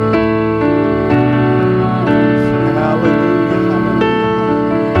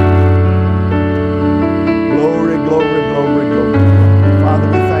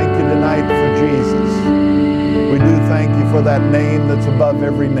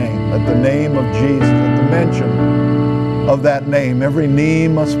name, at the name of Jesus, at the mention of that name, every knee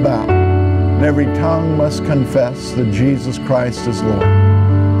must bow and every tongue must confess that Jesus Christ is Lord.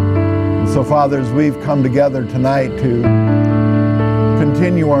 And so, Father, as we've come together tonight to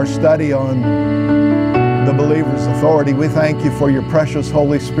continue our study on the believer's authority, we thank you for your precious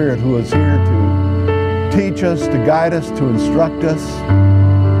Holy Spirit who is here to teach us, to guide us, to instruct us.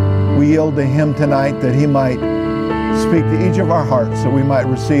 We yield to him tonight that he might speak to each of our hearts, that we might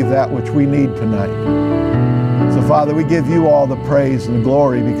receive that which we need tonight. So, Father, we give you all the praise and the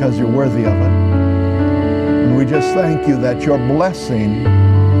glory because you're worthy of it. And we just thank you that your blessing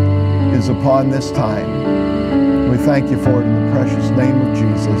is upon this time. We thank you for it in the precious name of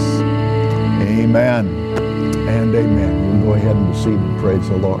Jesus. Amen and amen. You can go ahead and be seated and praise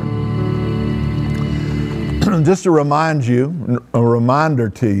the Lord. Just to remind you, a reminder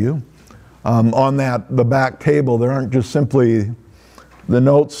to you, on the back table, there aren't just simply the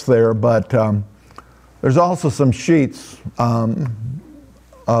notes there, but there's also some sheets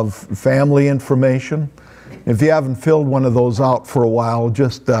of family information. If you haven't filled one of those out for a while,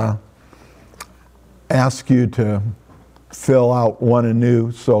 just ask you to fill out one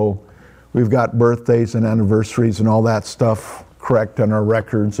anew. So we've got birthdays and anniversaries and all that stuff correct on our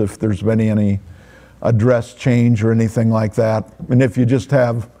records if there's been any address change or anything like that. And if you just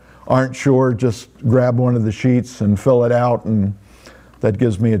aren't sure, just grab one of the sheets and fill it out, and that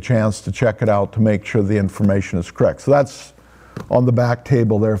gives me a chance to check it out to make sure the information is correct. So that's on the back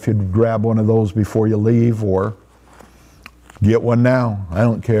table there if you'd grab one of those before you leave, or get one now, I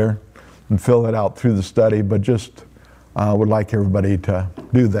don't care, and fill it out through the study, but just would like everybody to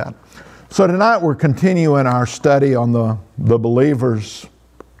do that. So tonight we're continuing our study on the believer's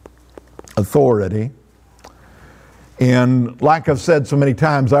authority. And like I've said so many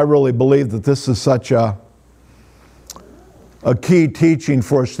times, I really believe that this is such a key teaching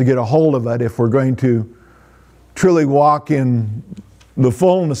for us to get a hold of it if we're going to truly walk in the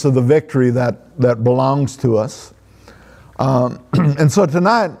fullness of the victory that belongs to us. And so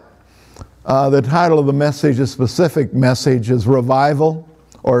tonight, the title of the message, a specific message, is Revival,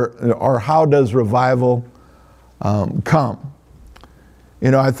 or How Does Revival Come? You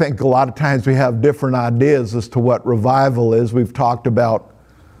know, I think a lot of times we have different ideas as to what revival is. We've talked about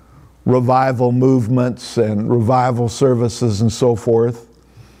revival movements and revival services and so forth.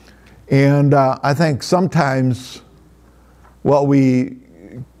 And I think sometimes what we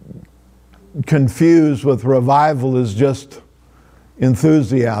confuse with revival is just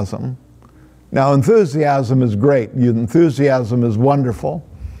enthusiasm. Now, enthusiasm is great. Enthusiasm is wonderful.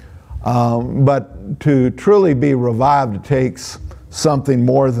 But to truly be revived, it takes something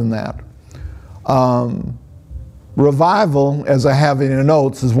more than that. Revival, as I have in the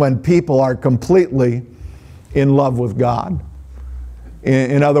notes, is when people are completely in love with God.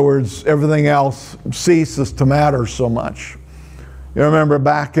 In other words, everything else ceases to matter so much. You remember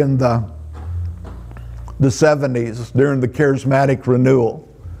back in the 70s, during the charismatic renewal,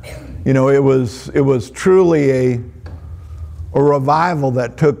 you know, it was truly a revival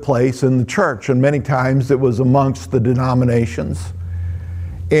that took place in the church, and many times it was amongst the denominations.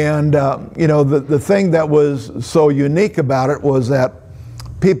 And, you know, the thing that was so unique about it was that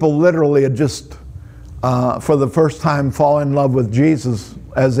people literally had just, for the first time, fallen in love with Jesus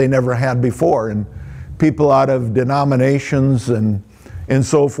as they never had before. And people out of denominations and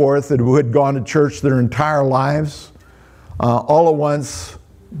so forth who had gone to church their entire lives, all at once,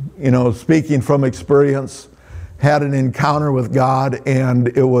 you know, speaking from experience, had an encounter with God, and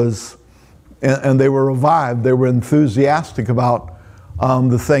they were revived. They were enthusiastic about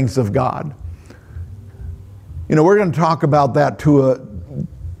the things of God. You know, we're going to talk about that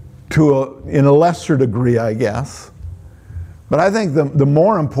in a lesser degree, I guess. But I think the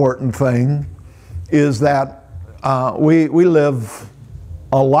more important thing is that we live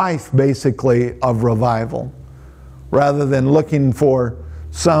a life basically of revival, rather than looking for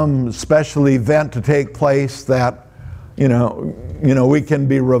some special event to take place that you know we can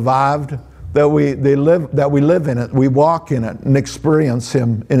be revived. That we live in it, we walk in it, and experience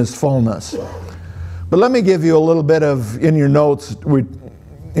Him in His fullness. But let me give you a little bit of, in your notes,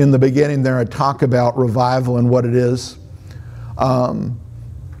 in the beginning there I talk about revival and what it is. When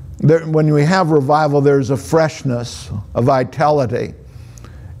we have revival, there's a freshness, a vitality,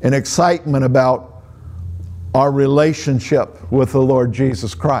 an excitement about our relationship with the Lord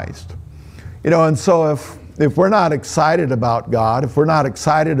Jesus Christ. You know, and so if we're not excited about God, if we're not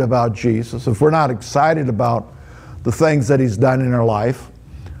excited about Jesus, if we're not excited about the things that He's done in our life,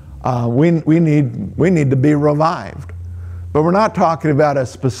 we need to be revived. But we're not talking about a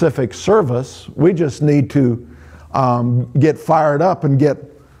specific service. We just need to get fired up and get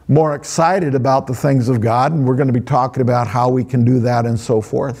more excited about the things of God, and we're going to be talking about how we can do that and so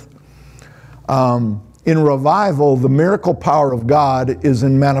forth. In revival, the miracle power of God is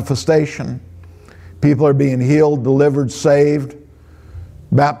in manifestation. People are being healed, delivered, saved,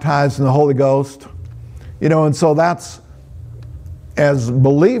 baptized in the Holy Ghost. And so that's, as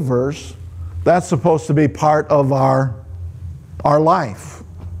believers, that's supposed to be part of our life.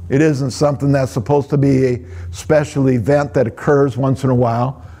 It isn't something that's supposed to be a special event that occurs once in a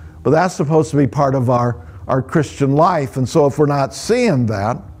while, but that's supposed to be part of our Christian life. And so if we're not seeing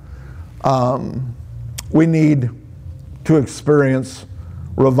that, we need to experience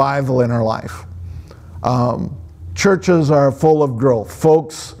revival in our life. Churches are full of growth.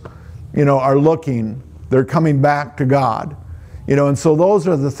 Folks, are looking, they're coming back to God. And so those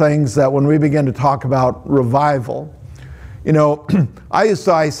are the things that when we begin to talk about revival, I used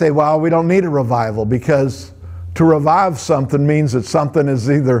to say, well, we don't need a revival, because to revive something means that something is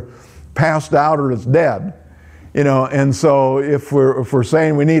either passed out or it's dead. And so if we're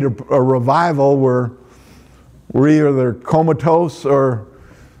saying we need a revival, we're either comatose or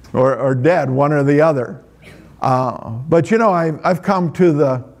dead, one or the other. But I've come to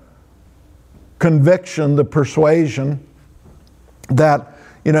the conviction, the persuasion that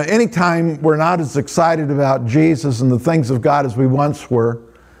anytime we're not as excited about Jesus and the things of God as we once were,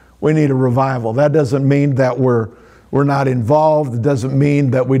 we need a revival. That doesn't mean that we're not involved. It doesn't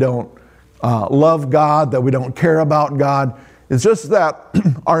mean that we don't love God, that we don't care about God. It's just that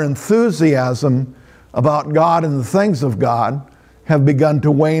our enthusiasm about God and the things of God have begun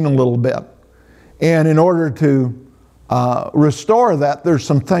to wane a little bit. And in order to restore that, there's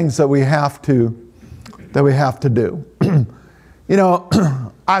some things that we have to do.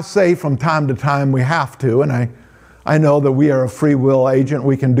 I say from time to time we have to, and I know that we are a free will agent.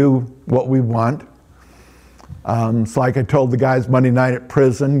 We can do what we want. It's like I told the guys Monday night at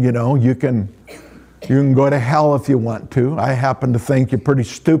prison, you can go to hell if you want to. I happen to think you're pretty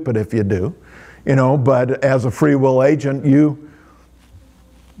stupid if you do, but as a free will agent, you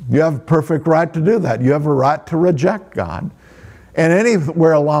have a perfect right to do that. You have a right to reject God. And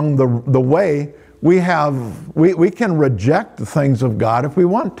anywhere along the way, we can reject the things of God if we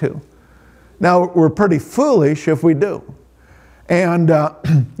want to. Now, we're pretty foolish if we do. And,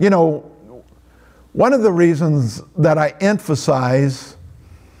 one of the reasons that I emphasize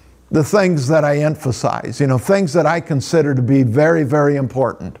the things that I emphasize, things that I consider to be very, very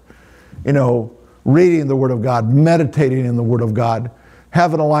important, reading the Word of God, meditating in the Word of God,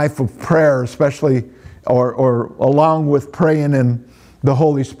 having a life of prayer, especially, or along with praying in the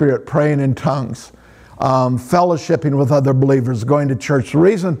Holy Spirit, praying in tongues, fellowshipping with other believers, going to church. The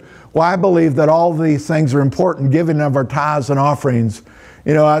reason why I believe that all these things are important, giving of our tithes and offerings,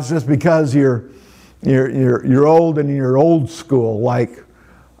 that's just because you're old and you're old school, like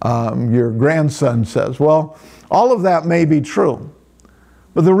your grandson says. Well, all of that may be true.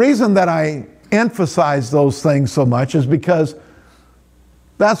 But the reason that I emphasize those things so much is because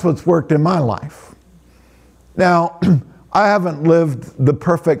that's what's worked in my life. Now, I haven't lived the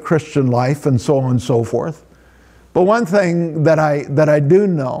perfect Christian life and so on and so forth. But one thing that I do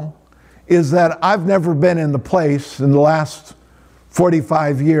know is that I've never been in the place in the last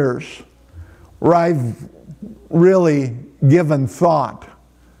 45 years where I've really given thought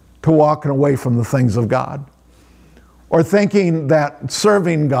to walking away from the things of God, or thinking that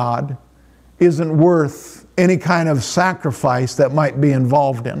serving God isn't worth any kind of sacrifice that might be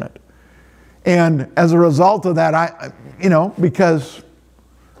involved in it. And as a result of that, because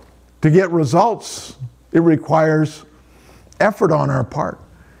to get results, it requires effort on our part.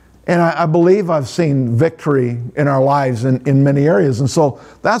 And I believe I've seen victory in our lives in many areas. And so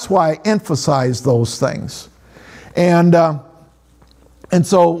that's why I emphasize those things. And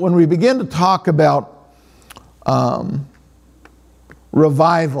so when we begin to talk about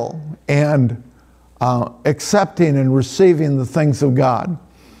revival and accepting and receiving the things of God,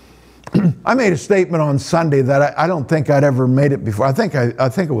 I made a statement on Sunday that I don't think I'd ever made it before. I think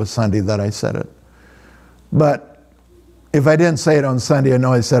it was Sunday that I said it. But if I didn't say it on Sunday, I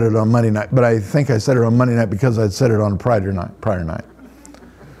know I said it on Monday night. But I think I said it on Monday night because I'd said it on prior night.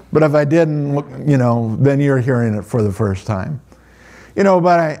 But if I didn't, then you're hearing it for the first time.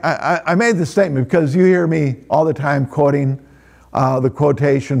 But I made the statement because you hear me all the time quoting the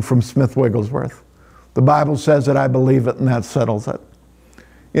quotation from Smith Wigglesworth. The Bible says it, I believe it, and that settles it.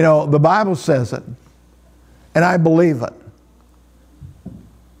 The Bible says it, and I believe it.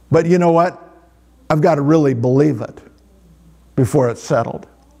 But you know what? I've got to really believe it before it's settled.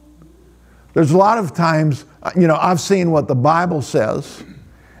 There's a lot of times, I've seen what the Bible says,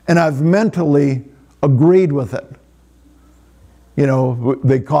 and I've mentally agreed with it.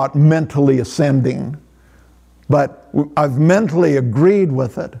 they call it mentally ascending. But I've mentally agreed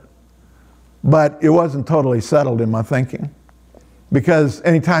with it, but it wasn't totally settled in my thinking. Because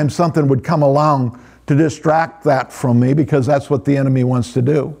anytime something would come along to distract that from me, because that's what the enemy wants to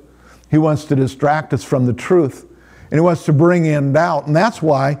do. He wants to distract us from the truth. And he wants to bring in doubt. And that's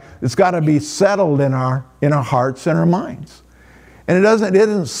why it's got to be settled in our hearts and our minds. And it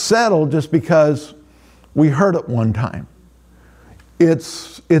isn't settled just because we heard it one time.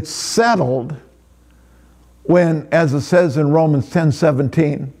 It's settled when, as it says in Romans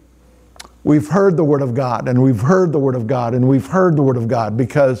 10:17, we've heard the Word of God, and we've heard the Word of God, and we've heard the Word of God.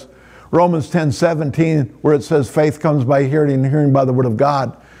 Because Romans 10:17, where it says faith comes by hearing, and hearing by the Word of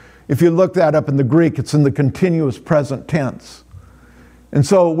God, if you look that up in the Greek, it's in the continuous present tense. And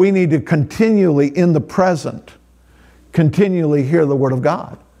so we need to continually, in the present, continually hear the Word of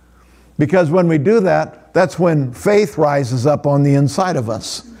God. Because when we do that, that's when faith rises up on the inside of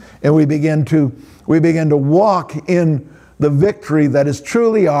us. And we begin to walk in the victory that is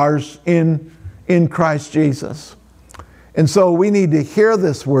truly ours in Christ Jesus. And so we need to hear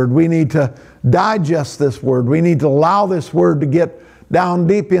this Word. We need to digest this Word. We need to allow this Word to get down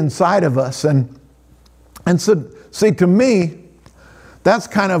deep inside of us. And so, see, to me, that's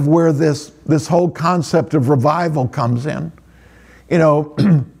kind of where this whole concept of revival comes in.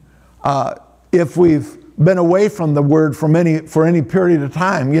 If we've been away from the Word for any period of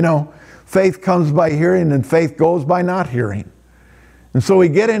time, faith comes by hearing and faith goes by not hearing. And so we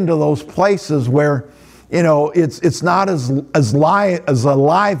get into those places where, it's not as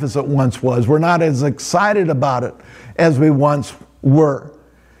alive as it once was. We're not as excited about it as we once were.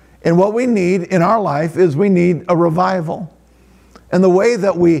 And what we need in our life is we need a revival. And the way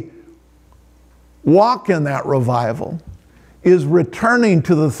that we walk in that revival is returning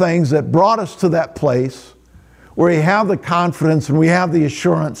to the things that brought us to that place where we have the confidence and we have the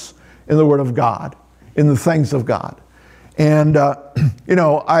assurance in the Word of God, in the things of God. And,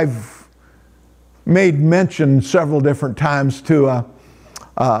 I've made mention several different times to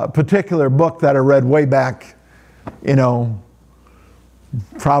a particular book that I read way back,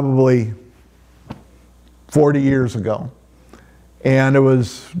 probably 40 years ago. And it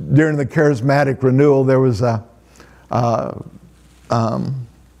was during the charismatic renewal. There was a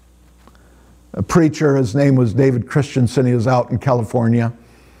preacher. His name was David Christensen. He was out in California,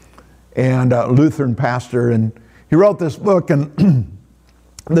 and a Lutheran pastor. And he wrote this book, and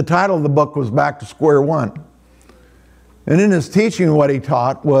the title of the book was Back to Square One. And in his teaching, what he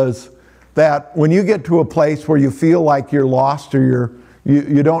taught was that when you get to a place where you feel like you're lost or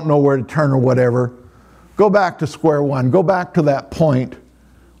you don't know where to turn or whatever, go back to square one. Go back to that point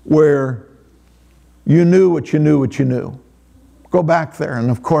where you knew what you knew what you knew. Go back there.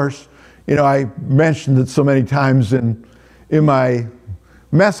 And of course, I mentioned it so many times in my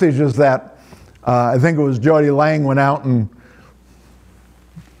messages that I think it was Jody Lang went out and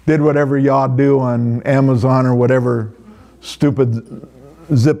did whatever y'all do on Amazon or whatever stupid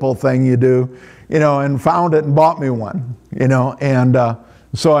Zippo thing you do, and found it and bought me one, and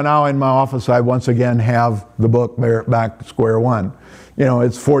so now in my office I once again have the book Back to Square One.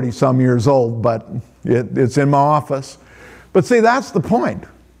 It's 40 some years old, but it's in my office. But see, that's the point.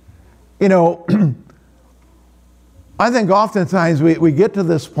 I think oftentimes we get to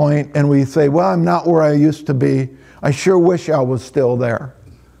this point and we say, well, I'm not where I used to be. I sure wish I was still there.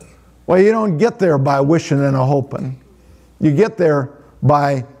 Well, you don't get there by wishing and a hoping. You get there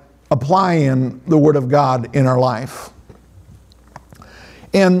by applying the Word of God in our life.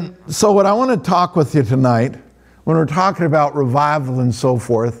 And so what I want to talk with you tonight, when we're talking about revival and so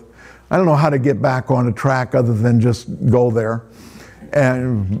forth, I don't know how to get back on a track other than just go there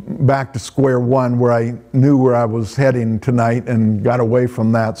and back to square one where I knew where I was heading tonight and got away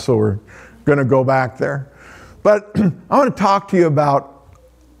from that, so we're going to go back there. But I want to talk to you about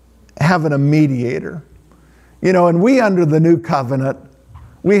having a mediator. And we under the new covenant,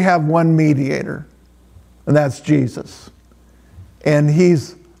 we have one mediator, and that's Jesus. And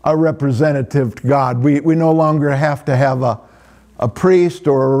he's a representative to God. We no longer have to have a priest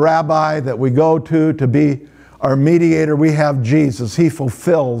or a rabbi that we go to be our mediator. We have Jesus. He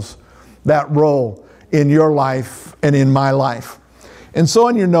fulfills that role in your life and in my life. And so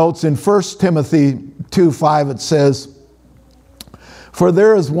in your notes, in 1 Timothy 2:5, it says, "For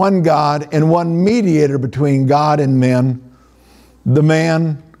there is one God and one mediator between God and men, the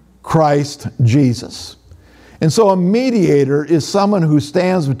man Christ Jesus." And so a mediator is someone who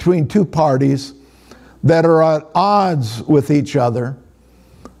stands between two parties that are at odds with each other,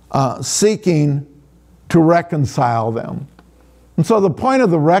 seeking to reconcile them. And so the point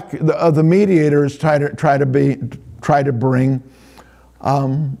of the mediator is try to bring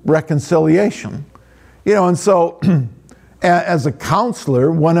reconciliation. You know, and so as a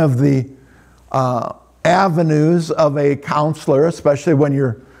counselor, one of the avenues of a counselor, especially when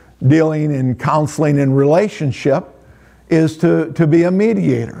you're dealing in counseling in relationship, is to be a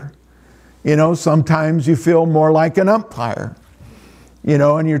mediator. You know, sometimes you feel more like an umpire, you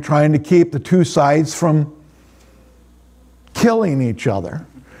know, and you're trying to keep the two sides from killing each other.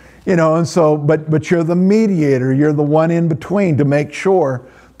 You know, and so, but you're the mediator, you're the one in between to make sure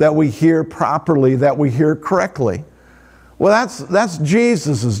that we hear properly, that we hear correctly. Well, that's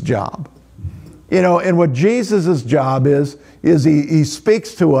Jesus' job. You know, and what Jesus' job is he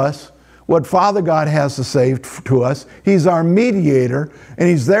speaks to us what Father God has to say to us. He's our mediator, and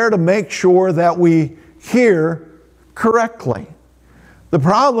he's there to make sure that we hear correctly. The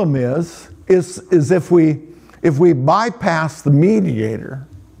problem is if we bypass the mediator,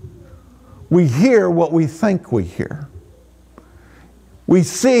 we hear what we think we hear. We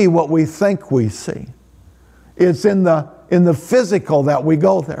see what we think we see. It's in the physical that we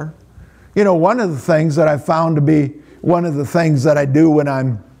go there. You know, one of the things that I found to be one of the things that I do when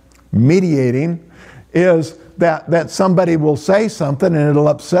I'm mediating is that somebody will say something and it'll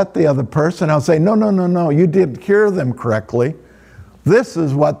upset the other person. I'll say, no, you didn't hear them correctly. This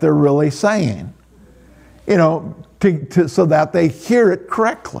is what they're really saying. You know, so that they hear it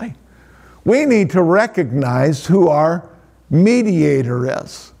correctly. We need to recognize who our mediator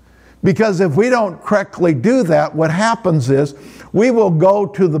is. Because if we don't correctly do that, what happens is we will go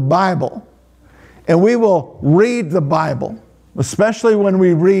to the Bible and we will read the Bible, especially when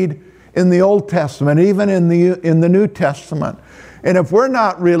we read in the Old Testament, even in the New Testament. And if we're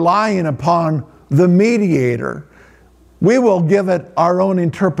not relying upon the mediator, we will give it our own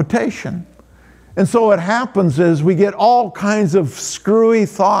interpretation. And so what happens is we get all kinds of screwy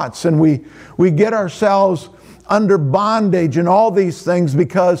thoughts, and we get ourselves under bondage and all these things,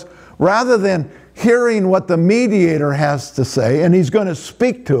 because rather than hearing what the mediator has to say, and he's going to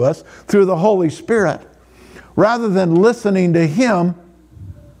speak to us through the Holy Spirit, rather than listening to him,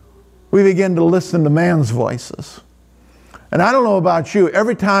 we begin to listen to man's voices. And I don't know about you,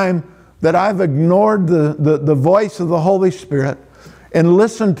 every time that I've ignored the voice of the Holy Spirit and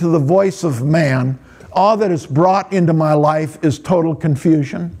listened to the voice of man, all that is brought into my life is total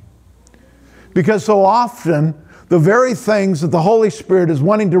confusion. Because so often, the very things that the Holy Spirit is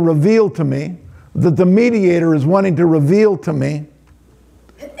wanting to reveal to me, that the mediator is wanting to reveal to me,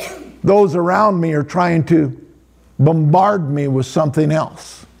 those around me are trying to bombard me with something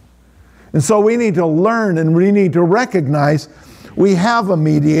else. And so we need to learn and we need to recognize we have a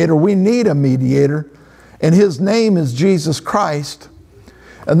mediator, we need a mediator, and his name is Jesus Christ.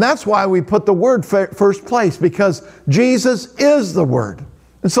 And that's why we put the Word first place, because Jesus is the Word.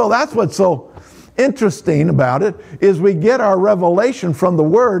 And so that's what's so interesting about it, is we get our revelation from the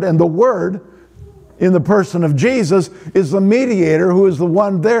Word, and the Word, in the person of Jesus, is the mediator who is the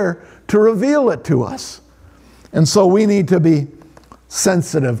one there to reveal it to us. And so we need to be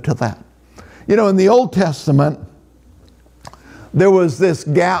sensitive to that. You know, in the Old Testament, there was this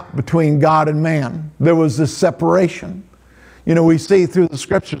gap between God and man. There was this separation. You know, we see through the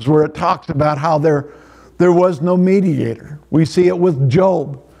scriptures where it talks about how there was no mediator. We see it with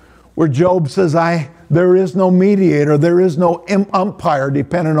Job, where Job says, there is no mediator, there is no umpire,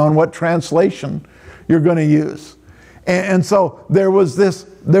 depending on what translation you're going to use. And so there was this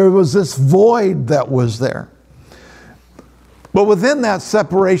void that was there. But within that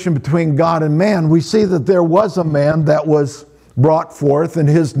separation between God and man, we see that there was a man that was brought forth, and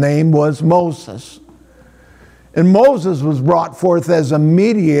his name was Moses. And Moses was brought forth as a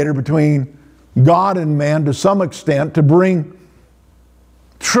mediator between God and man to some extent, to bring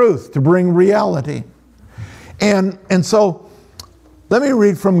truth, to bring reality. And so let me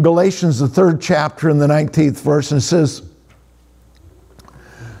read from Galatians, the 3rd chapter and the 19th verse, and it says,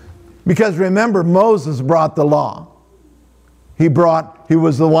 because remember, Moses brought the law. He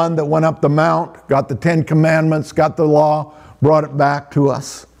was the one that went up the mount, got the 10 commandments, got the law, brought it back to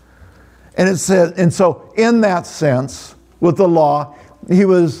us. And it said, and so in that sense, with the law, he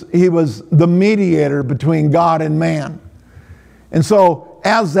was the mediator between God and man. And so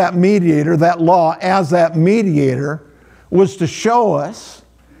as that mediator, that law as that mediator was to show us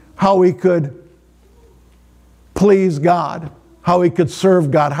how we could please God, how we could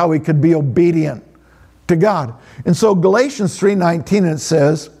serve God, how we could be obedient to God. And so Galatians 3:19, it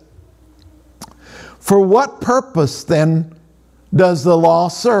says, for what purpose then does the law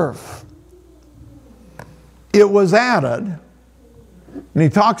serve? It was added, and he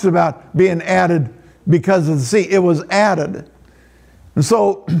talks about being added because of the sea. It was added. And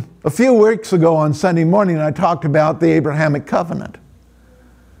so a few weeks ago on Sunday morning, I talked about the Abrahamic covenant.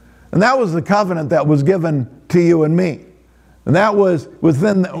 And that was the covenant that was given to you and me. And that was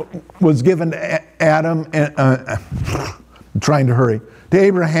given to Adam, and I'm trying to hurry, to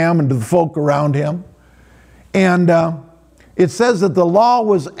Abraham and to the folk around him. And it says that the law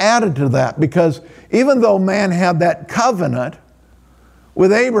was added to that, because even though man had that covenant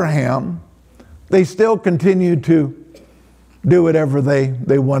with Abraham, they still continued to do whatever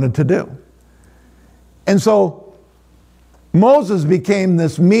they wanted to do. And so Moses became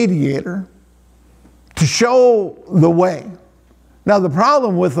this mediator to show the way. Now the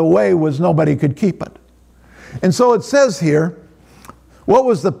problem with the way was nobody could keep it. And so it says here, what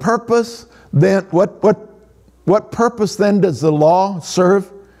was the purpose then? What purpose then does the law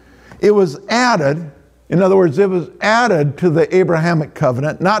serve? It was added, in other words, it was added to the Abrahamic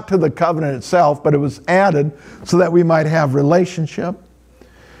covenant, not to the covenant itself, but it was added so that we might have relationship.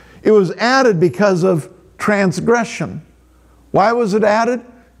 It was added because of transgression. Why was it added?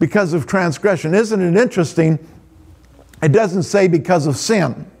 Because of transgression. Isn't it interesting? It doesn't say because of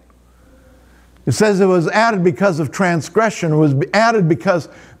sin. It says it was added because of transgression. It was added because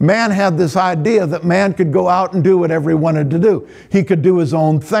man had this idea that man could go out and do whatever he wanted to do. He could do his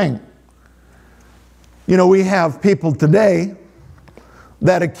own thing. You know, we have people today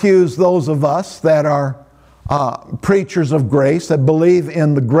that accuse those of us that are preachers of grace, that believe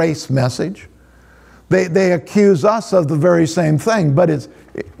in the grace message. They accuse us of the very same thing. But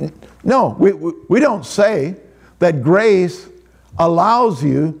we don't say that grace allows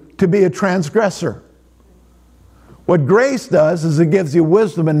you to be a transgressor. What grace does is it gives you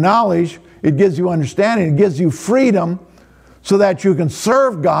wisdom and knowledge, it gives you understanding, it gives you freedom so that you can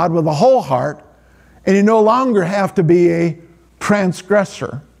serve God with a whole heart, and you no longer have to be a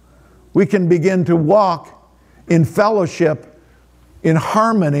transgressor. We can begin to walk in fellowship, in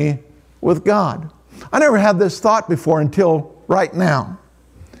harmony with God. I never had this thought before until right now.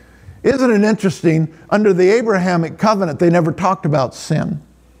 Isn't it interesting? Under the Abrahamic covenant, they never talked about sin.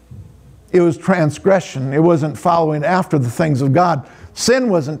 It was transgression. It wasn't following after the things of God. Sin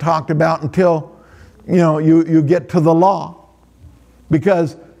wasn't talked about until, you get to the law.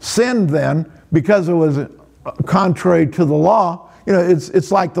 Because sin then, because it was contrary to the law,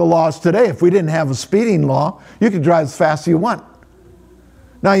 it's like the laws today. If we didn't have a speeding law, you could drive as fast as you want.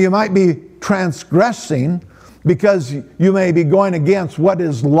 Now you might be transgressing because you may be going against what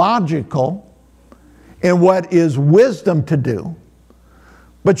is logical and what is wisdom to do.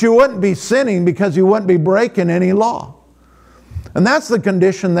 But you wouldn't be sinning because you wouldn't be breaking any law. And that's the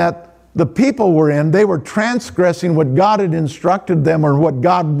condition that the people were in. They were transgressing what God had instructed them or what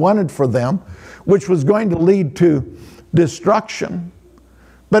God wanted for them, which was going to lead to destruction.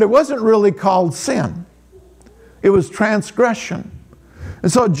 But it wasn't really called sin. It was transgression.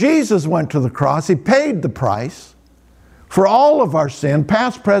 And so Jesus went to the cross. He paid the price for all of our sin,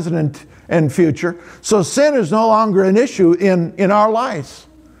 past, present, and future. So sin is no longer an issue in our lives.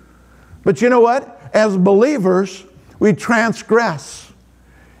 But you know what? As believers, we transgress.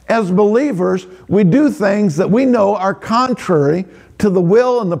 As believers, we do things that we know are contrary to the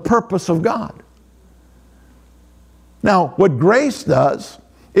will and the purpose of God. Now, what grace does,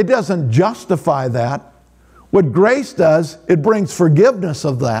 it doesn't justify that. What grace does, it brings forgiveness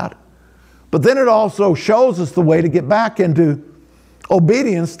of that. But then it also shows us the way to get back into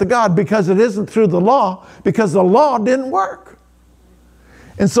obedience to God, because it isn't through the law, because the law didn't work.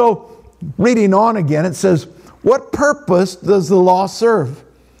 And so, reading on again, it says, what purpose does the law serve?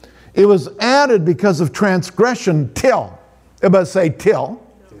 It was added because of transgression till. Everybody say till.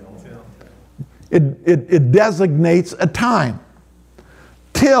 It designates a time.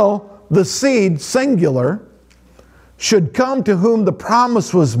 Till the seed, singular, should come to whom the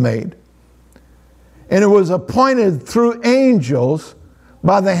promise was made. And it was appointed through angels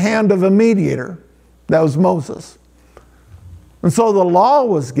by the hand of a mediator. That was Moses. And so the law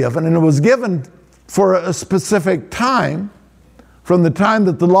was given, and it was given for a specific time, from the time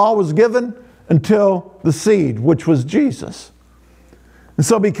that the law was given until the seed, which was Jesus. And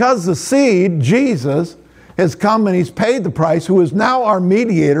so because the seed, Jesus, has come and he's paid the price, who is now our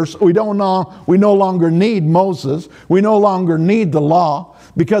mediator, so we no longer need Moses, we no longer need the law,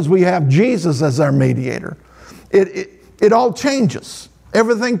 because we have Jesus as our mediator. It all changes.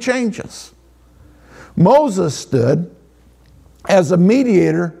 Everything changes. Moses stood as a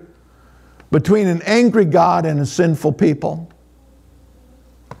mediator between an angry God and a sinful people.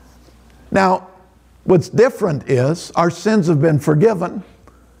 Now, what's different is our sins have been forgiven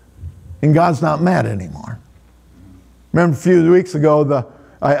and God's not mad anymore. Remember a few weeks ago,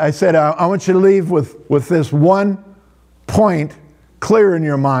 I said, I want you to leave with this one point clear in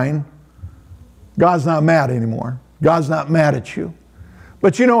your mind. God's not mad anymore. God's not mad at you.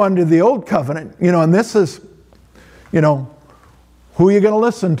 But under the old covenant, and this is, who are you going to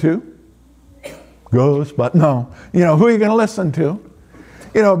listen to? Ghost, but no. Who are you going to listen to?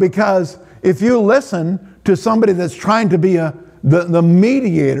 Because if you listen to somebody that's trying to be the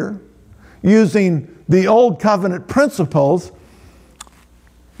mediator using the old covenant principles,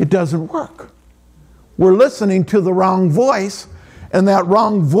 it doesn't work. We're listening to the wrong voice, and that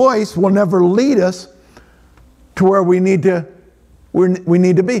wrong voice will never lead us to where we need to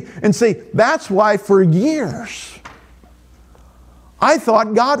be. And see, that's why for years I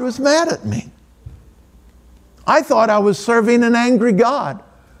thought God was mad at me. I thought I was serving an angry God.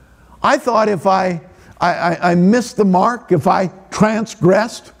 I thought if I missed the mark, if I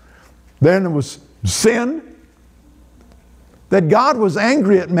transgressed, then it was sin. That God was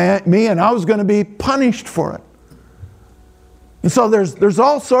angry at me and I was going to be punished for it. And so there's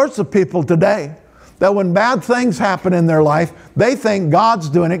all sorts of people today that when bad things happen in their life, they think God's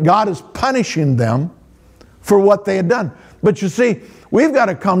doing it. God is punishing them for what they had done. But you see, we've got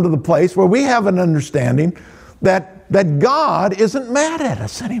to come to the place where we have an understanding that God isn't mad at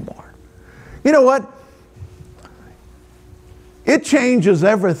us anymore. You know what? It changes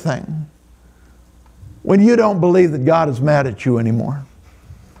everything when you don't believe that God is mad at you anymore.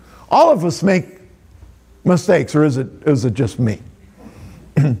 All of us make mistakes, or is it just me?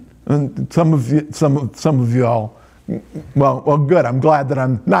 And some of you all, well, good. I'm glad that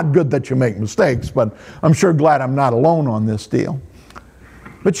I'm not good that you make mistakes, but I'm sure glad I'm not alone on this deal.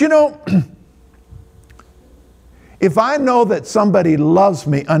 But if I know that somebody loves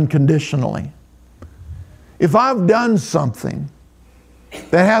me unconditionally, if I've done something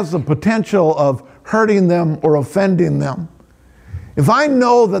that has the potential of hurting them or offending them, if I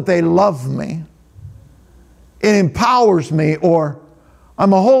know that they love me, it empowers me, or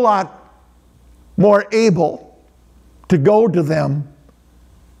I'm a whole lot more able to go to them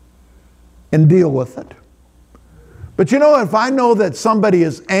and deal with it. But if I know that somebody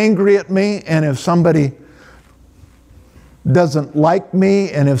is angry at me, and if somebody doesn't like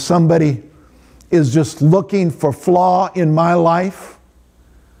me, and if somebody is just looking for flaw in my life,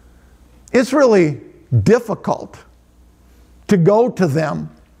 it's really difficult to go to them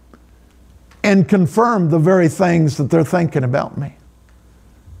and confirm the very things that they're thinking about me.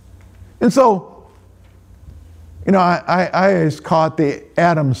 And so, I always call it the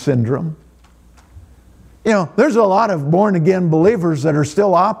Adam syndrome. There's a lot of born-again believers that are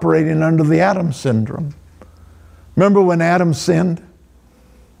still operating under the Adam syndrome. Remember when Adam sinned,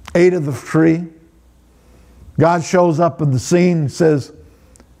 ate of the tree? God shows up in the scene and says,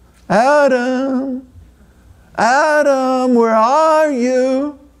 Adam, Adam, where are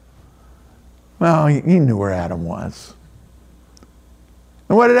you? Well, he knew where Adam was.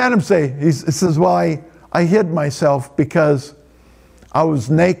 And what did Adam say? He says, well, I hid myself because I was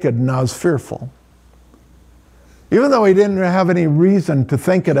naked and I was fearful. Even though he didn't have any reason to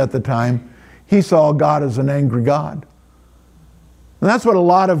think it at the time, he saw God as an angry God. And that's what a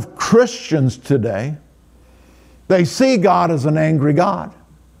lot of Christians today, they see God as an angry God.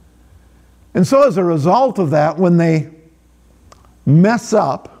 And so as a result of that, when they mess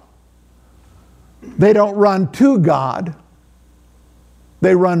up, they don't run to God.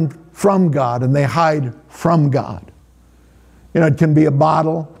 They run from God, and they hide from God. It can be a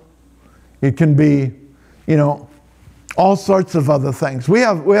bottle. It can be, all sorts of other things. We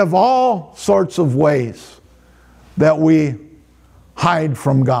have all sorts of ways that we hide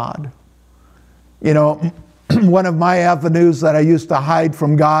from God. One of my avenues that I used to hide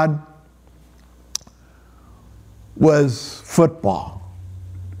from God was football.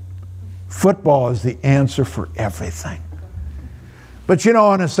 Football is the answer for everything. But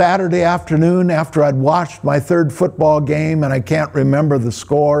on a Saturday afternoon, after I'd watched my third football game, and I can't remember the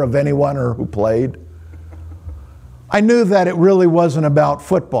score of anyone or who played, I knew that it really wasn't about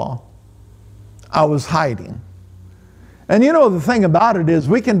football. I was hiding. And the thing about it is,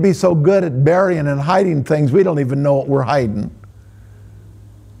 we can be so good at burying and hiding things, we don't even know what we're hiding.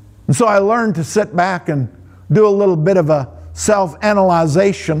 And so I learned to sit back and do a little bit of a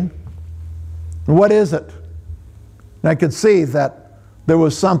self-analyzation. What is it? And I could see that there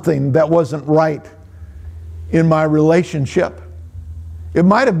was something that wasn't right in my relationship. It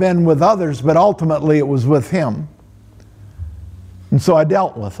might have been with others, but ultimately it was with him. And so I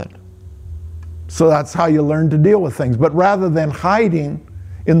dealt with it. So that's how you learn to deal with things. But rather than hiding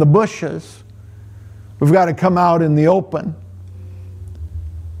in the bushes, we've got to come out in the open.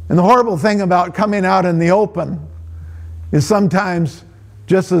 And the horrible thing about coming out in the open is sometimes,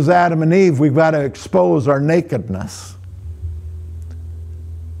 just as Adam and Eve, we've got to expose our nakedness.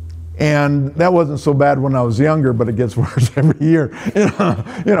 And that wasn't so bad when I was younger, but it gets worse every year.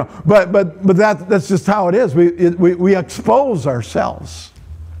 But that's just how it is. We expose ourselves.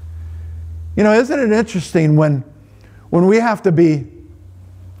 Isn't it interesting when we have to be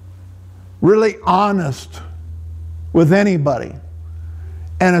really honest with anybody,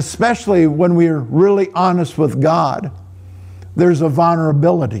 and especially when we're really honest with God, there's a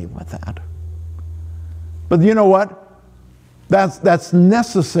vulnerability with that. But you know what? That's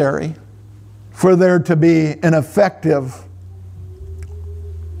necessary for there to be an effective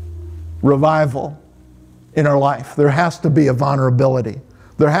revival in our life. There has to be a vulnerability.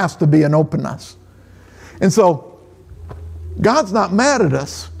 There has to be an openness. And so, God's not mad at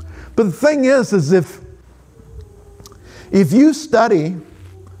us. But the thing is if you study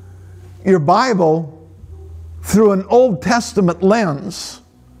your Bible through an Old Testament lens,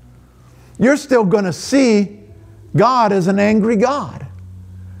 you're still going to see God as an angry God.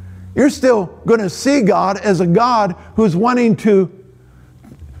 You're still going to see God as a God who's wanting to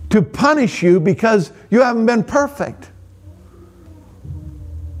punish you because you haven't been perfect.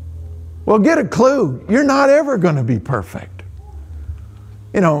 Well, get a clue. You're not ever going to be perfect.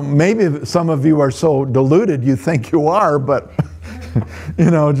 Maybe some of you are so deluded you think you are, but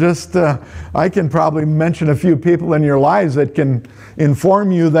I can probably mention a few people in your lives that can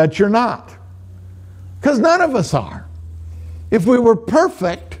inform you that you're not. Because none of us are. If we were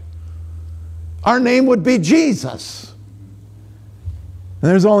perfect, our name would be Jesus.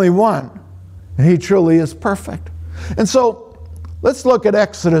 And there's only one, and He truly is perfect. And so, let's look at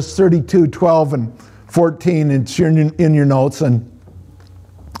Exodus 32:12 and 14. It's in your notes. And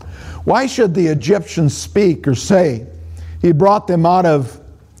why should the Egyptians speak or say, He brought them out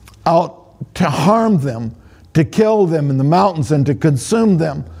to harm them, to kill them in the mountains, and to consume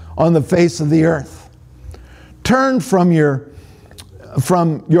them on the face of the earth? Turn from your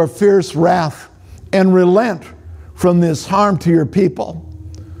fierce wrath and relent from this harm to your people.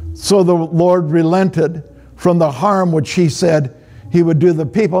 So the Lord relented from the harm which He said He would do the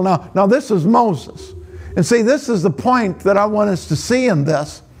people. Now this is Moses. And see, this is the point that I want us to see in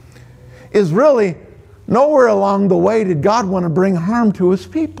this, is really nowhere along the way did God want to bring harm to His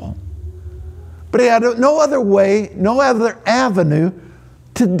people. But He had no other way, no other avenue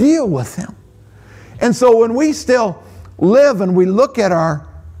to deal with them. And so when we still live and we look at our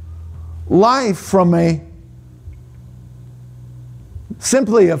life from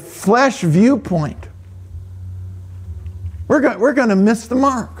simply a flesh viewpoint, we're going to miss the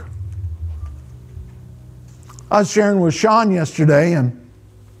mark. I was sharing with Sean yesterday, and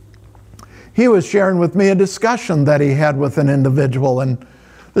he was sharing with me a discussion that he had with an individual, and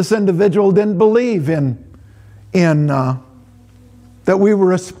this individual didn't believe in that we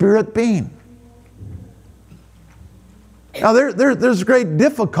were a spirit being. Now, there's great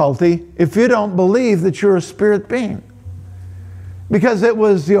difficulty if you don't believe that you're a spirit being, because it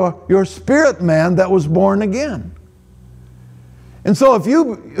was your spirit man that was born again. And so if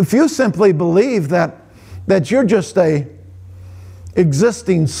you simply believe that you're just a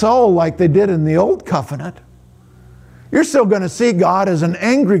existing soul like they did in the old covenant, you're still going to see God as an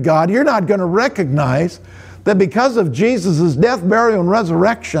angry God. You're not going to recognize that because of Jesus' death, burial, and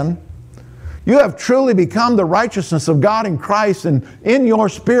resurrection, you have truly become the righteousness of God in Christ, and in your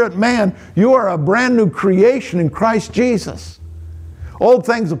spirit man, you are a brand new creation in Christ Jesus. Old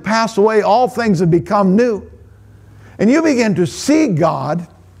things have passed away, all things have become new. And you begin to see God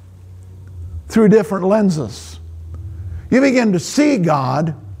through different lenses. You begin to see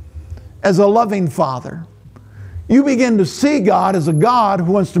God as a loving Father. You begin to see God as a God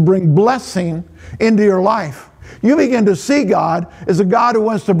who wants to bring blessing into your life. You begin to see God as a God who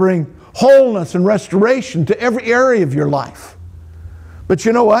wants to bring wholeness and restoration to every area of your life. But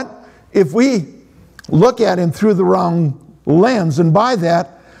you know what? If we look at Him through the wrong lens, and by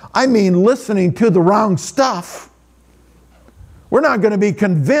that I mean listening to the wrong stuff, we're not going to be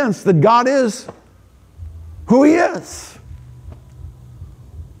convinced that God is who He is.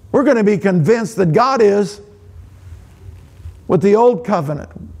 We're going to be convinced that God is what the old covenant,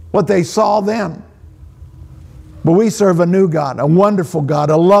 what they saw then. But we serve a new God, a wonderful God,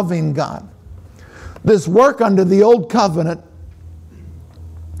 a loving God. This work under the old covenant,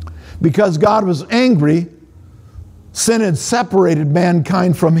 because God was angry, sin had separated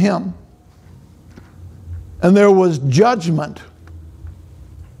mankind from Him. And there was judgment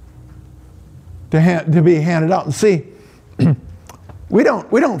to be handed out. And see, we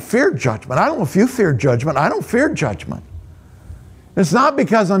don't fear judgment. I don't know if you fear judgment. I don't fear judgment. It's not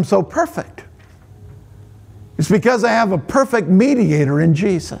because I'm so perfect. It's because I have a perfect mediator in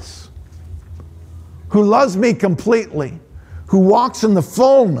Jesus, who loves me completely, who walks in the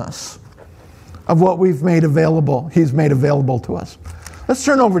fullness of what we've made available, he's made available to us. Let's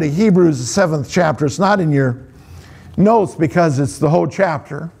turn over to Hebrews, the 7th chapter. It's not in your notes because it's the whole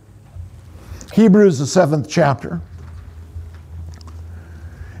chapter. Hebrews, the 7th chapter.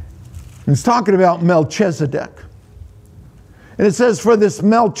 It's talking about Melchizedek. And it says, for this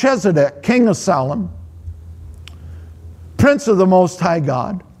Melchizedek, king of Salem, prince of the Most High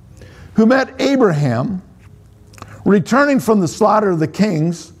God, who met Abraham, returning from the slaughter of the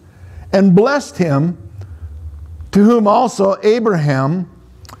kings, and blessed him, to whom also Abraham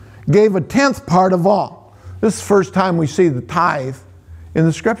gave a 10th part of all. This is the first time we see the tithe in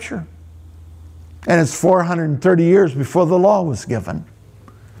the scripture. And it's 430 years before the law was given.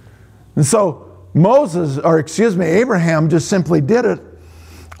 And so Abraham just simply did it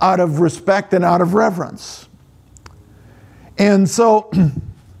out of respect and out of reverence. And so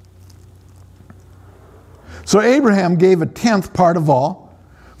Abraham gave a 10th part of all,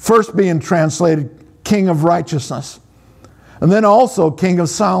 first being translated king of righteousness, and then also king of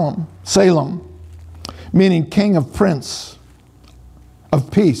Salem, meaning king of prince, of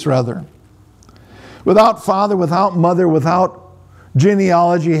peace rather. Without father, without mother, without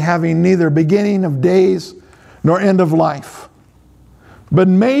genealogy, having neither beginning of days nor end of life, but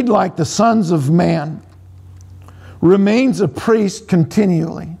made like the sons of man, remains a priest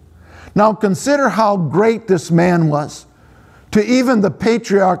continually. Now consider how great this man was. To even the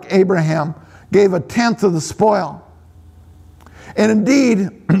patriarch Abraham gave a 10th of the spoil. And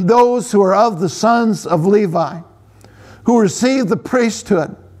indeed, those who are of the sons of Levi, who receive the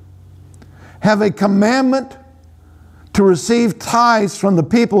priesthood, have a commandment to receive tithes from the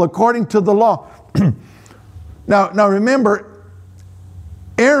people according to the law. Now remember,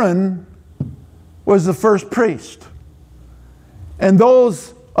 Aaron was the first priest. And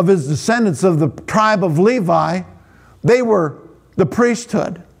those of his descendants of the tribe of Levi, they were the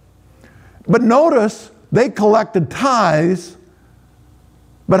priesthood. But notice, they collected tithes,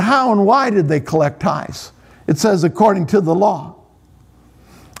 but how and why did they collect tithes? It says according to the law.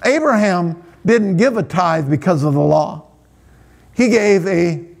 Abraham didn't give a tithe because of the law. He gave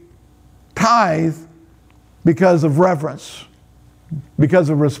a tithe because of reverence, because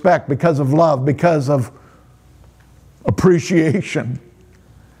of respect, because of love, because of appreciation.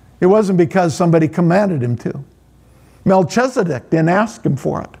 It wasn't because somebody commanded him to. Melchizedek didn't ask him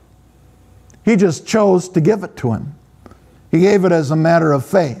for it. He just chose to give it to him. He gave it as a matter of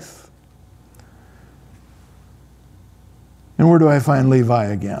faith. And where do I find Levi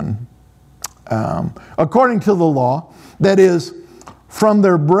again? According to the law, that is, from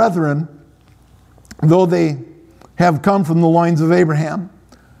their brethren, though they have come from the loins of Abraham,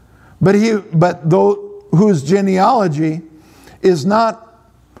 but though whose genealogy is not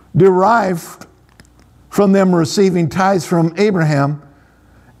derived from them receiving tithes from Abraham,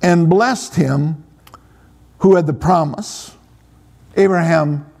 and blessed him who had the promise.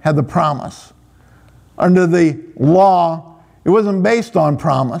 Abraham had the promise. Under the law, it wasn't based on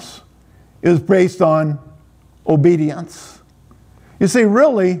promise. It was based on obedience. You see,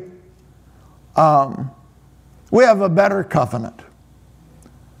 really, we have a better covenant.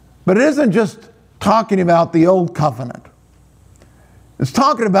 But it isn't just talking about the old covenant. It's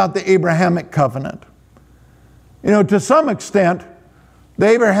talking about the Abrahamic covenant. You know, to some extent, the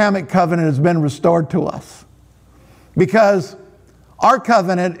Abrahamic covenant has been restored to us because our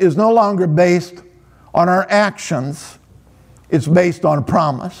covenant is no longer based on our actions. It's based on a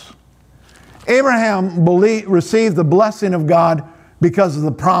promise. Abraham received the blessing of God because of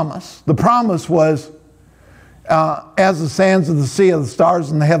the promise. The promise was, as the sands of the sea, of the stars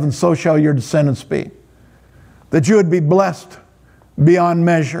in the heavens, so shall your descendants be. That you would be blessed beyond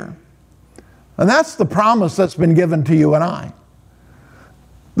measure. And that's the promise that's been given to you and I.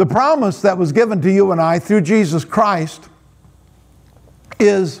 The promise that was given to you and I through Jesus Christ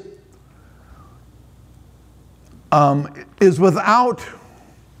is without,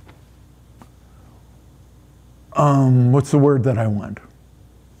 what's the word that I want?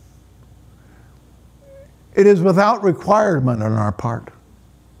 It is without requirement on our part.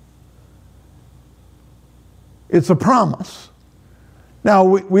 It's a promise. Now,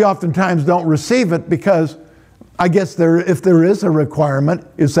 we oftentimes don't receive it because I guess if there is a requirement,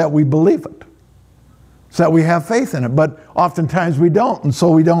 it's that we believe it. It's that we have faith in it. But oftentimes we don't, and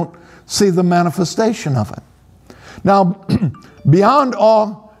so we don't see the manifestation of it. Now, beyond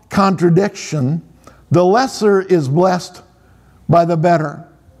all contradiction, the lesser is blessed by the better.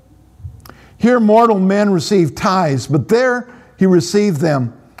 Here mortal men receive tithes, but there he received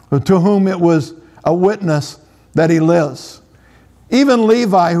them, to whom it was a witness that he lives. Even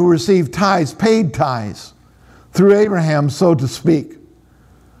Levi, who received tithes, paid tithes, through Abraham, so to speak.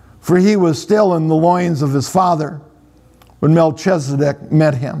 For he was still in the loins of his father when Melchizedek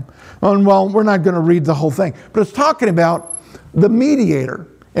met him. And well, we're not going to read the whole thing, but it's talking about the mediator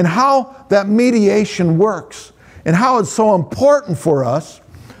and how that mediation works and how it's so important for us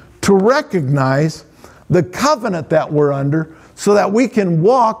to recognize the covenant that we're under so that we can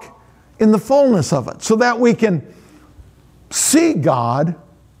walk in the fullness of it, so that we can see God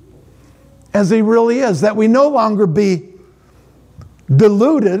as he really is, that we no longer be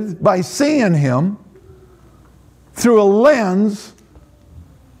deluded by seeing him through a lens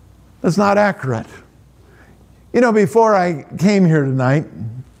that's not accurate. You know, before I came here tonight,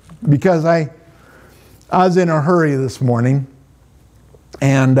 because I was in a hurry this morning,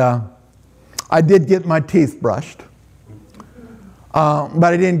 and I did get my teeth brushed, but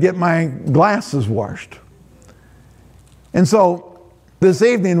I didn't get my glasses washed. And so this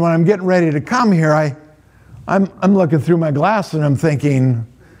evening when I'm getting ready to come here, I'm looking through my glasses and I'm thinking,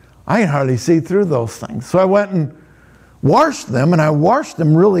 I can hardly see through those things. So I went and washed them, and I washed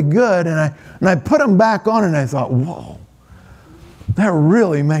them really good, and I put them back on, and I thought, whoa, that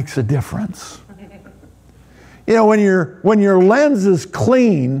really makes a difference. You know, when your lens is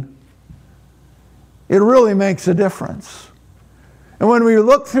clean, it really makes a difference. And when we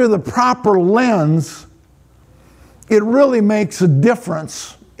look through the proper lens, it really makes a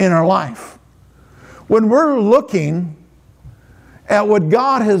difference in our life. When we're looking at what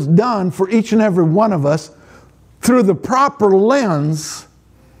God has done for each and every one of us through the proper lens,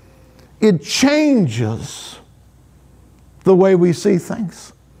 it changes the way we see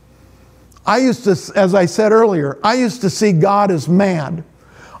things. I used to, as I said earlier, I used to see God as mad.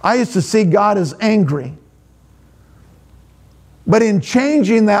 I used to see God as angry. But in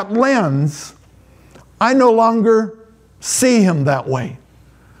changing that lens, I no longer see him that way.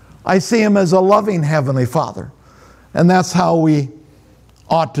 I see him as a loving Heavenly Father. And that's how we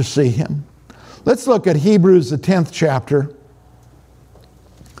ought to see him. Let's look at Hebrews, the 10th chapter,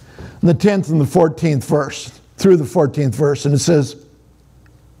 the 10th and the 14th verse, through the 14th verse. And it says,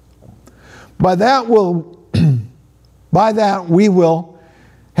 By that we will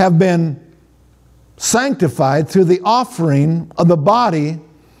have been sanctified through the offering of the body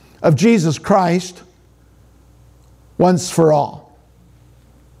of Jesus Christ once for all.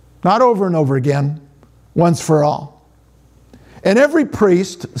 Not over and over again, once for all. And every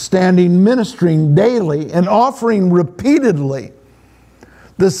priest standing ministering daily and offering repeatedly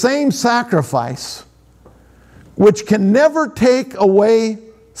the same sacrifice, which can never take away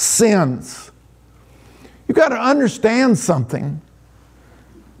sins. You've got to understand something.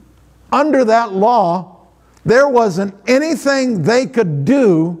 Under that law, there wasn't anything they could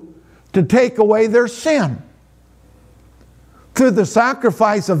do to take away their sin. Through the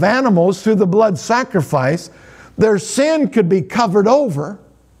sacrifice of animals, through the blood sacrifice, their sin could be covered over,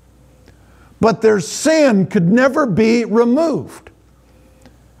 but their sin could never be removed.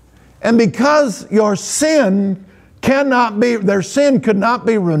 And because their sin could not be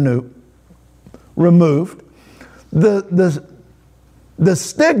removed, the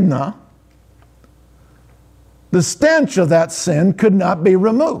stigma, the stench of that sin could not be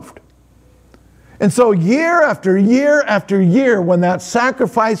removed. And so year after year after year, when that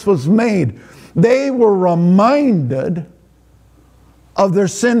sacrifice was made, they were reminded of their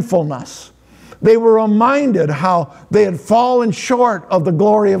sinfulness. They were reminded how they had fallen short of the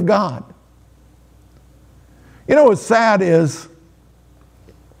glory of God. You know what's sad is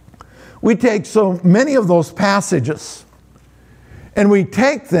we take so many of those passages and we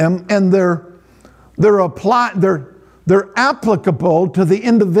take them and they're applicable to the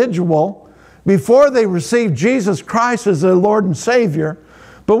individual before they receive Jesus Christ as their Lord and Savior.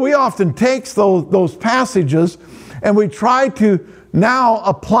 But we often take those passages and we try to now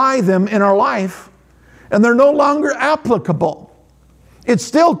apply them in our life, and they're no longer applicable. It's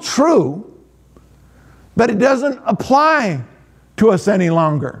still true, but it doesn't apply to us any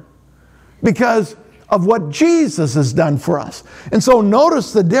longer because of what Jesus has done for us. And so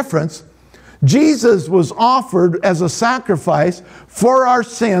notice the difference. Jesus was offered as a sacrifice for our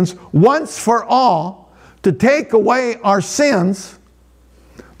sins once for all to take away our sins.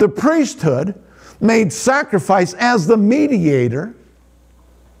 The priesthood made sacrifice as the mediator.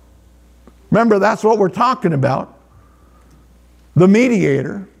 Remember, that's what we're talking about. The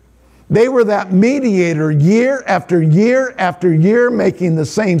mediator. They were that mediator year after year after year, making the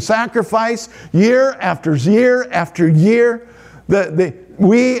same sacrifice year after year after year.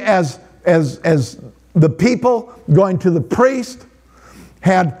 We as the people going to the priest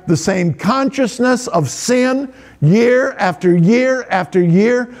had the same consciousness of sin year after year after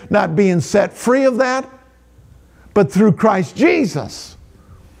year, not being set free of that. but through Christ Jesus.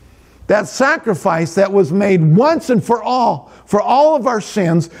 That sacrifice that was made once and for all of our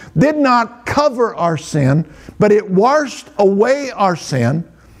sins, did not cover our sin, but it washed away our sin,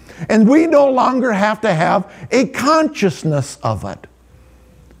 and we no longer have to have a consciousness of it.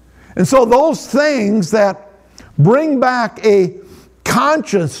 And so those things that bring back a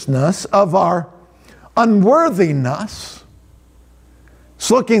consciousness of our unworthiness, it's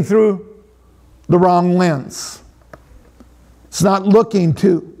looking through the wrong lens. It's not looking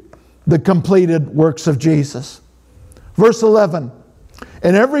to the completed works of Jesus. Verse 11,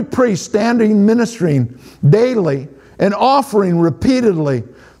 and every priest standing ministering daily and offering repeatedly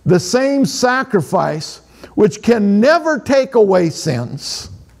the same sacrifice which can never take away sins.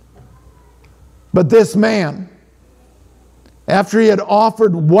 But this man, after he had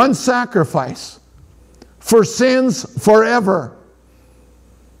offered one sacrifice for sins forever,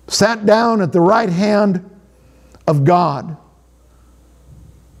 sat down at the right hand of God.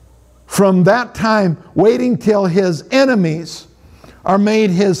 From that time, waiting till his enemies are made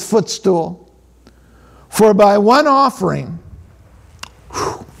his footstool. For by one offering,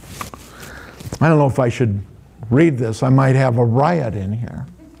 I don't know if I should read this. I might have a riot in here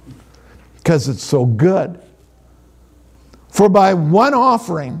because it's so good. For by one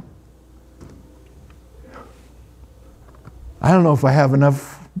offering, I don't know if I have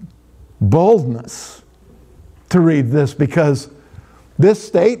enough boldness to read this, because this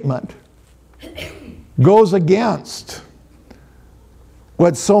statement goes against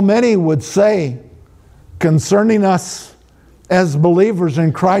what so many would say concerning us as believers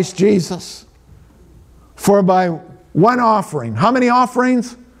in Christ Jesus. For by one offering, how many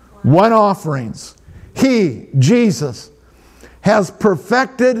offerings? One offerings. He, Jesus, has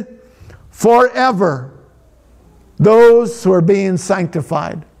perfected forever those who are being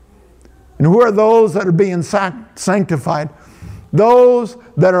sanctified. And who are those that are being sanctified? Those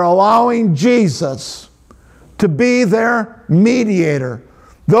that are allowing Jesus to be their mediator.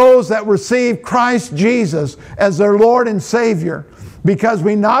 Those that receive Christ Jesus as their Lord and Savior. Because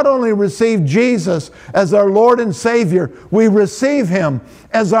we not only receive Jesus as our Lord and Savior, we receive Him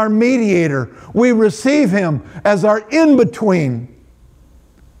as our mediator. We receive Him as our in-between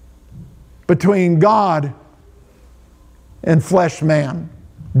between God and flesh man.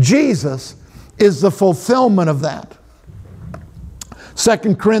 Jesus is the fulfillment of that.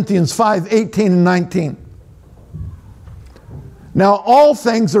 2 Corinthians 5, 18 and 19. Now all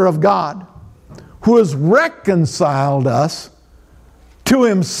things are of God, who has reconciled us to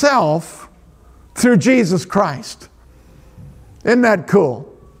Himself through Jesus Christ. Isn't that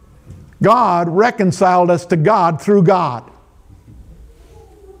cool? God reconciled us to God through God.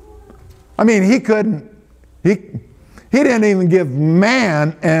 I mean, He didn't even give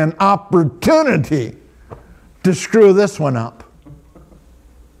man an opportunity to screw this one up.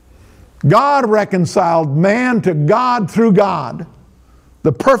 God reconciled man to God through God,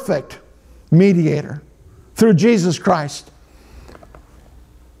 the perfect mediator, through Jesus Christ,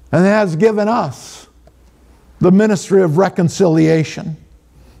 and has given us the ministry of reconciliation.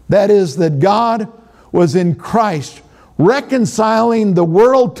 That is, that God was in Christ reconciling the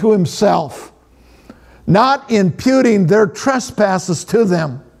world to Himself, not imputing their trespasses to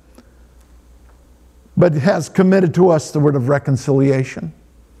them, but has committed to us the word of reconciliation.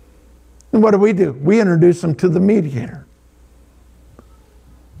 And what do? We introduce them to the mediator.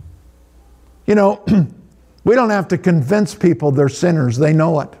 You know, we don't have to convince people they're sinners. They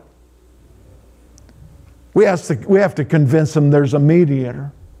know it. We have to convince them there's a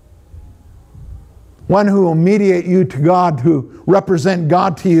mediator. One who will mediate you to God, who represent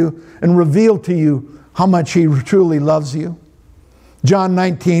God to you and reveal to you how much He truly loves you. John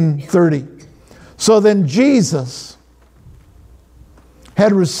 19:30. So then Jesus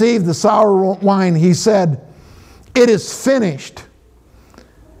had received the sour wine. He said, "It is finished."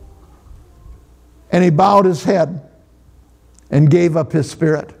 And He bowed His head and gave up His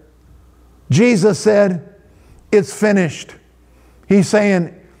spirit. Jesus said, "It's finished." He's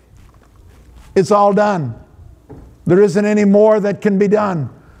saying, it's all done. There isn't any more that can be done.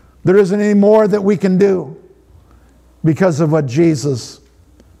 There isn't any more that we can do because of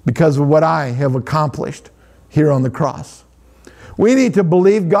what I have accomplished here on the cross. We need to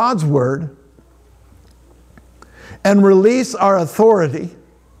believe God's word and release our authority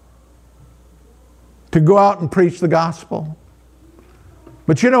to go out and preach the gospel.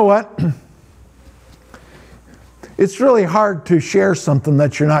 But you know what? It's really hard to share something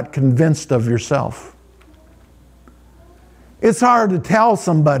that you're not convinced of yourself. It's hard to tell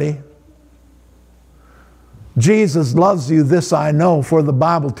somebody, Jesus loves you, this I know, for the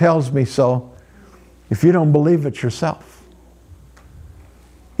Bible tells me so. if you don't believe it yourself.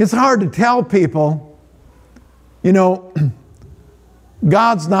 It's hard to tell people, you know,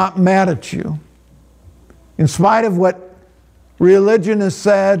 God's not mad at you. In spite of what religion has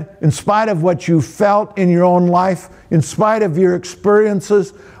said, in spite of what you felt in your own life, in spite of your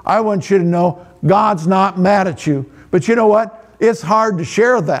experiences, I want you to know God's not mad at you. But you know what? It's hard to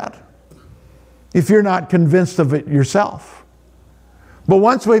share that if you're not convinced of it yourself. But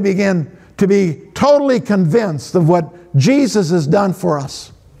once we begin to be totally convinced of what Jesus has done for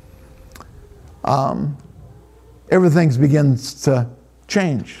us, everything begins to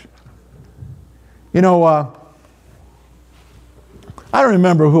change. You know, I don't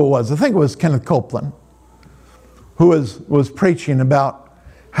remember who it was. I think it was Kenneth Copeland who was preaching about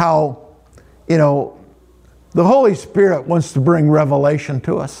how, you know, the Holy Spirit wants to bring revelation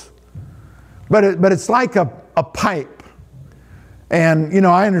to us. But it's like a pipe. And, you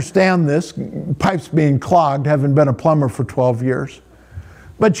know, I understand this, pipes being clogged, having been a plumber for 12 years.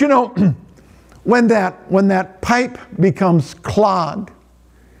 But, you know, when that pipe becomes clogged,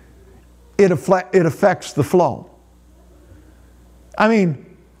 it affects the flow. I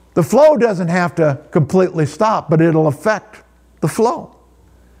mean, the flow doesn't have to completely stop, but it'll affect the flow.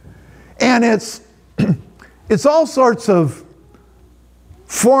 And it's all sorts of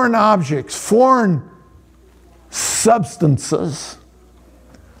foreign objects, foreign substances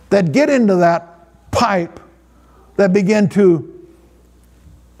that get into that pipe that begin to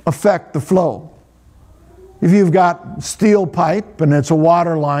affect the flow. If you've got steel pipe and it's a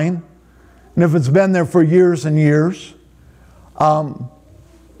water line, and if it's been there for years and years,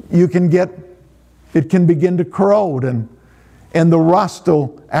 it can begin to corrode, and the rust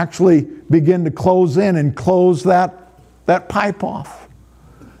will actually begin to close in and close that pipe off.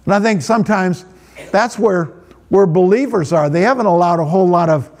 And I think sometimes that's where believers are. They haven't allowed a whole lot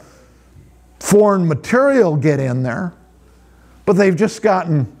of foreign material get in there, but they've just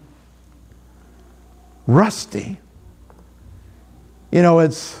gotten rusty. You know,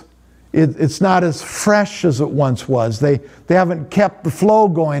 it's not as fresh as it once was. They haven't kept the flow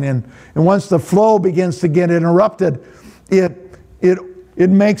going, and once the flow begins to get interrupted, it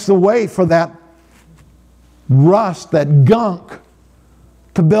makes the way for that rust, that gunk,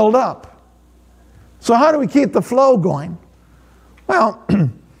 to build up. So how do we keep the flow going? Well,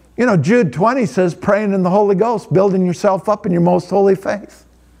 you know, Jude 20 says, praying in the Holy Ghost, building yourself up in your most holy faith.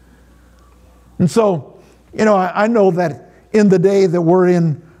 And so, you know, I know that in the day that we're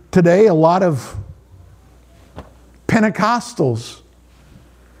in today, a lot of Pentecostals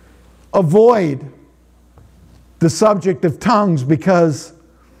avoid the subject of tongues because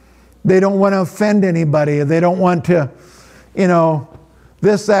they don't want to offend anybody. They don't want to, you know,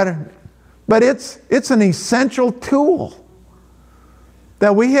 this, that. But it's an essential tool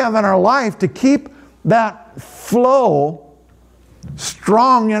that we have in our life to keep that flow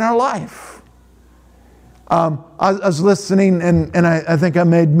strong in our life. I was listening, and I think I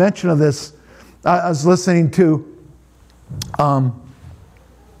made mention of this. I was listening to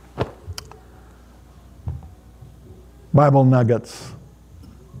Bible Nuggets.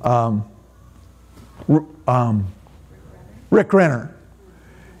 Rick Renner.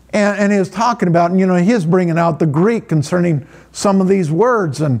 And he was talking about, you know, he's bringing out the Greek concerning some of these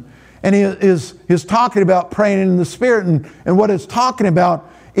words. And he is talking about praying in the Spirit. And what it's talking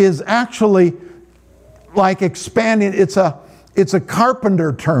about is actually like expanding. It's a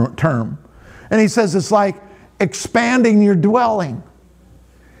carpenter term. And he says it's like expanding your dwelling.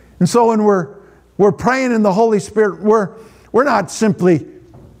 And so when we're praying in the Holy Spirit, we're not simply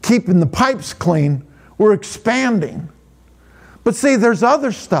keeping the pipes clean, we're expanding. But see, there's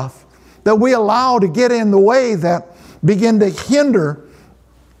other stuff that we allow to get in the way that begin to hinder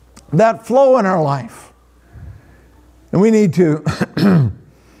that flow in our life. And we need to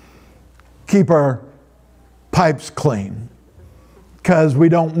keep our pipes clean because we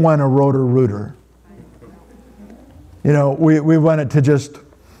don't want a rotor-rooter. You know, we want it to just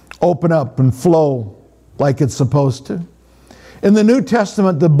open up and flow like it's supposed to. In the New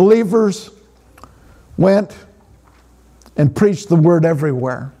Testament, the believers went and preached the word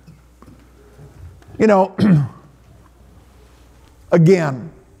everywhere. You know,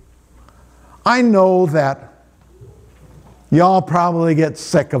 again, I know that y'all probably get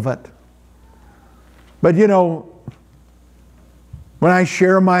sick of it. But you know, when I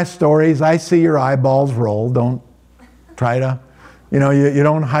share my stories, I see your eyeballs roll. Don't try to, you know, you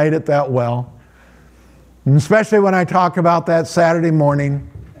don't hide it that well. And especially when I talk about that Saturday morning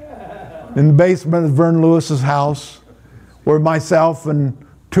in the basement of Vern Lewis's house, where myself and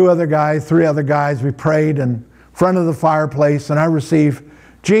three other guys, we prayed in front of the fireplace, and I received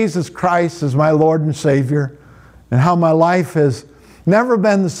Jesus Christ as my Lord and Savior, and how my life has never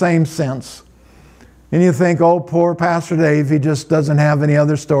been the same since. And you think, oh, poor Pastor Dave, he just doesn't have any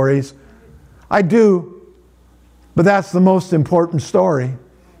other stories. I do, but that's the most important story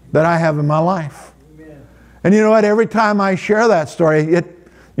that I have in my life. Amen. And you know what? Every time I share that story,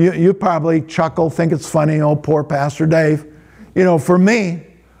 you probably chuckle, think it's funny, oh, poor Pastor Dave. You know, for me,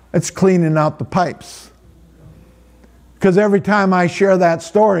 it's cleaning out the pipes. Because every time I share that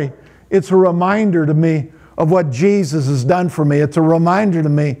story, it's a reminder to me of what Jesus has done for me. It's a reminder to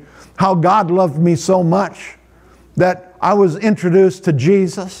me how God loved me so much that I was introduced to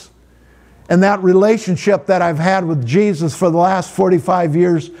Jesus. And that relationship that I've had with Jesus for the last 45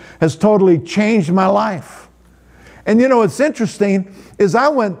 years has totally changed my life. And you know, what's interesting is I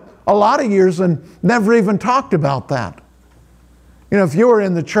went a lot of years and never even talked about that. You know, if you were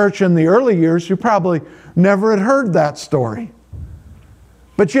in the church in the early years, you probably never had heard that story.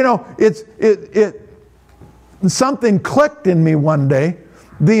 But you know, something clicked in me one day,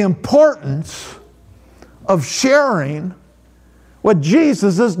 the importance of sharing what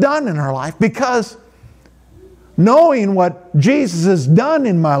Jesus has done in our life. Because knowing what Jesus has done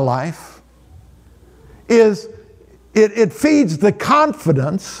in my life it feeds the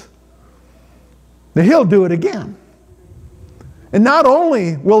confidence that He'll do it again. And not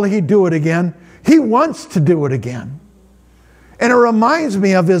only will He do it again, He wants to do it again. And it reminds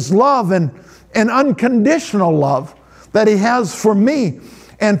me of His love and unconditional love that He has for me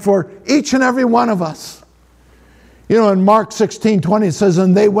and for each and every one of us. You know, in Mark 16:20 it says,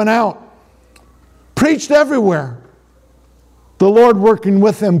 and they went out, preached everywhere, the Lord working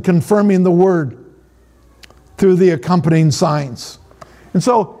with them, confirming the word through the accompanying signs. And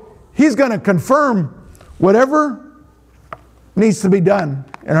so He's going to confirm whatever needs to be done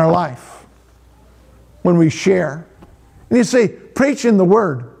in our life when we share. And you see, preaching the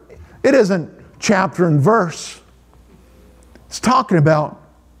word, it isn't chapter and verse. It's talking about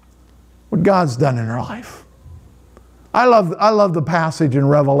what God's done in our life. I love the passage in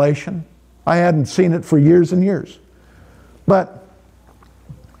Revelation. I hadn't seen it for years and years. But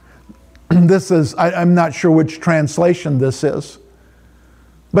this is, I'm not sure which translation this is,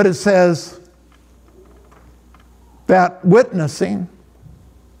 but it says that witnessing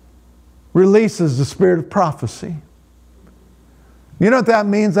releases the spirit of prophecy. You know what that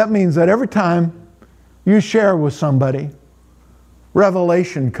means? That means that every time you share with somebody,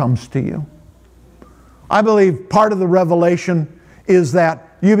 revelation comes to you. I believe part of the revelation is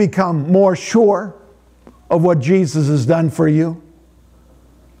that you become more sure of what Jesus has done for you.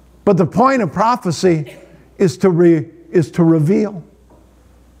 But the point of prophecy is to reveal.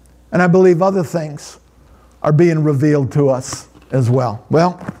 And I believe other things are being revealed to us as well.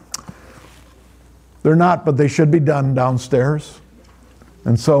 Well, they're not, but they should be done downstairs.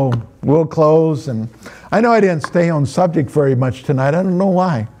 And so we'll close. And I know I didn't stay on subject very much tonight. I don't know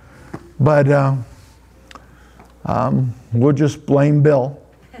why. But we'll just blame Bill.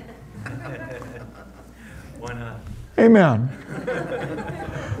 Why not? Amen.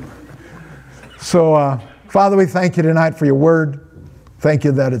 So, Father, we thank you tonight for your word. Thank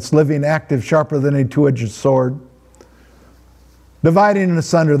you that it's living, active, sharper than a two-edged sword, dividing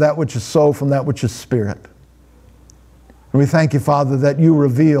asunder that which is soul from that which is spirit. And we thank you, Father, that you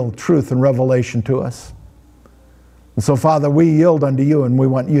reveal truth and revelation to us. And so, Father, we yield unto you and we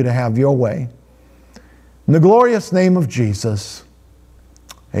want you to have your way. In the glorious name of Jesus,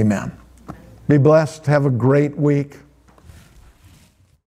 amen. Be blessed. Have a great week.